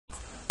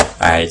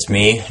Alright, it's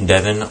me,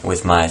 Devin,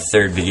 with my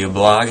third video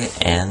blog,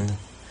 and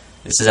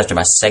this is after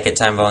my second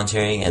time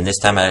volunteering, and this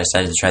time I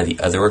decided to try the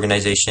other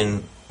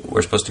organization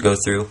we're supposed to go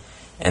through,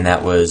 and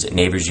that was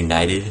Neighbors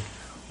United,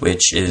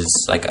 which is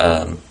like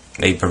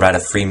they provide a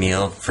free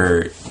meal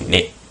for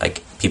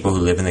people who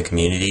live in the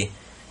community,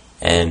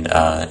 and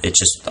it's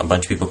just a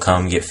bunch of people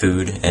come get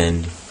food,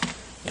 and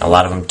a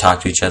lot of them talk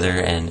to each other,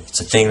 and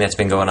it's a thing that's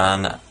been going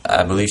on,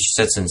 I believe she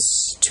said,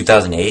 since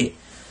 2008,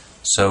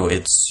 so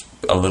it's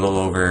a little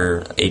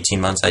over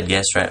 18 months, I'd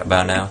guess, right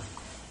about now.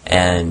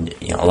 And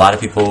a lot of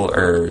people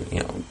are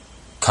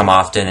come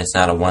often. It's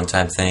not a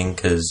one-time thing,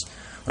 because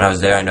when I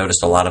was there, I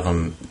noticed a lot of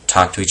them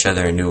talked to each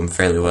other and knew them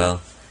fairly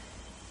well.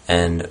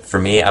 And for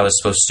me, I was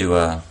supposed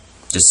to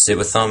just sit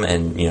with them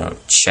and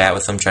chat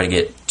with them, try to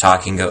get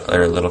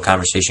or a little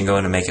conversation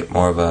going to make it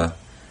more of a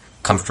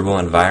comfortable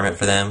environment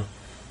for them,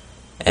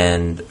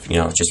 and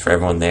just for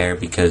everyone there,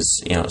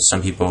 because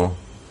some people.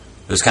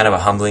 It was kind of a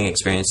humbling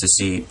experience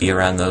to be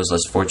around those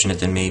less fortunate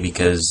than me,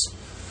 because,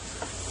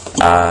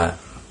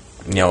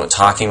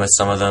 talking with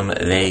some of them,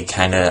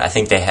 I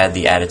think they had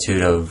the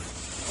attitude of,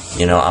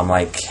 I'm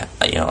like,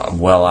 a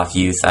well-off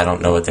youth, I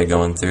don't know what they're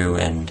going through,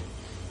 and,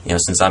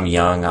 since I'm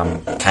young,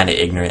 I'm kind of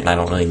ignorant, and I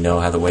don't really know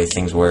how the way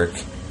things work,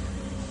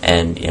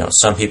 and,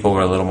 some people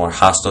were a little more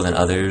hostile than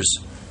others,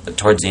 but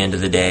towards the end of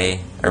the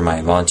day, or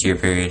my volunteer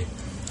period,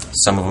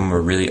 some of them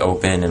were really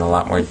open and a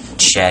lot more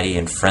chatty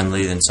and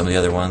friendly than some of the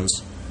other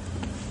ones.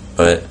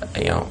 But,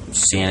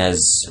 seeing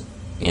as,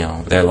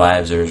 their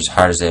lives are as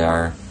hard as they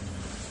are,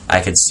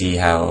 I could see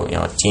how,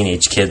 a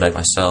teenage kid like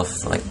myself,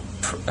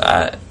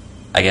 I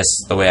guess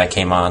the way I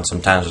came on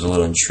sometimes was a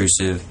little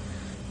intrusive,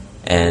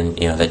 and,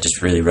 that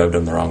just really rubbed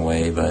them the wrong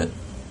way. But,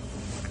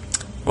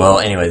 well,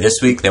 anyway, this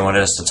week they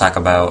wanted us to talk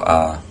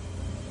about,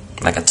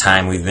 a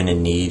time we've been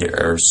in need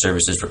or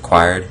services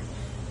required.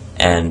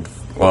 And,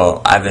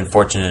 well, I've been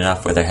fortunate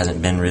enough where there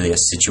hasn't been really a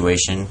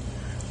situation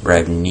where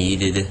I've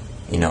needed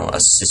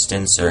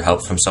assistance or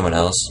help from someone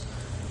else.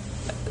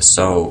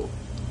 So,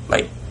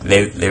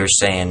 they were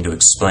saying to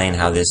explain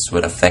how this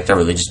would affect our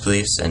religious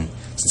beliefs, and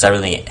since I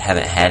really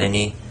haven't had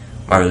any,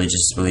 my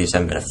religious beliefs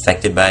haven't been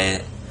affected by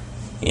it.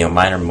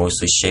 Mine are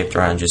mostly shaped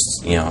around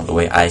just, the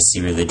way I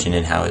see religion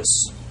and how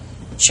it's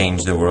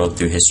changed the world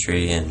through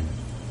history, and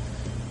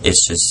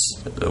it's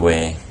just the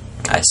way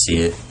I see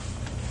it.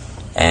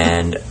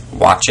 And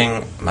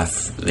watching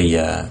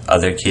the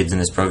other kids in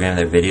this program,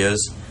 their videos,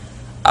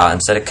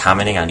 instead of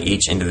commenting on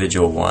each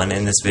individual one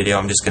in this video,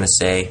 I'm just going to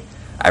say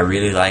I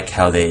really like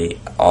how they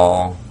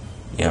all,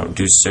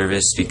 do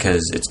service,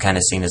 because it's kind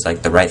of seen as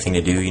like the right thing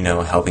to do,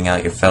 helping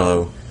out your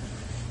fellow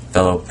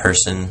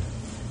person.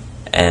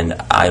 And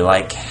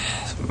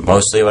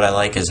mostly what I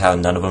like is how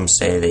none of them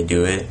say they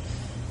do it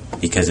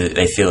because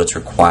they feel it's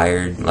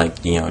required,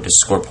 to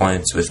score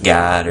points with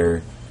God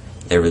or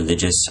their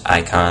religious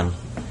icon.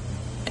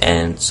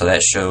 And so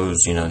that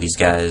shows, these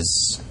guys,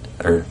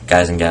 or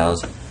guys and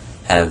gals,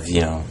 have,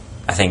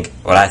 I think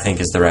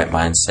is the right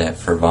mindset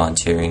for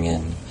volunteering,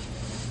 and,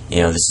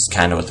 this is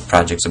kind of what the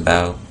project's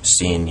about,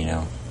 seeing,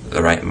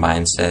 the right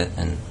mindset.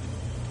 And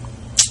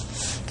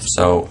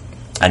so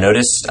I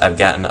noticed I've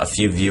gotten a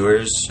few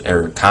viewers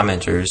or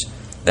commenters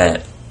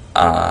that,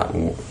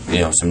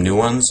 some new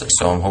ones,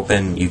 so I'm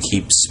hoping you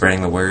keep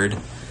spreading the word,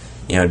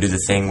 do the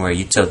thing where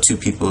you tell two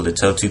people to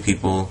tell two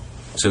people,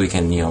 so we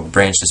can,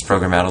 branch this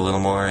program out a little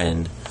more,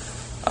 and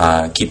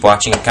keep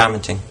watching and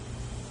commenting.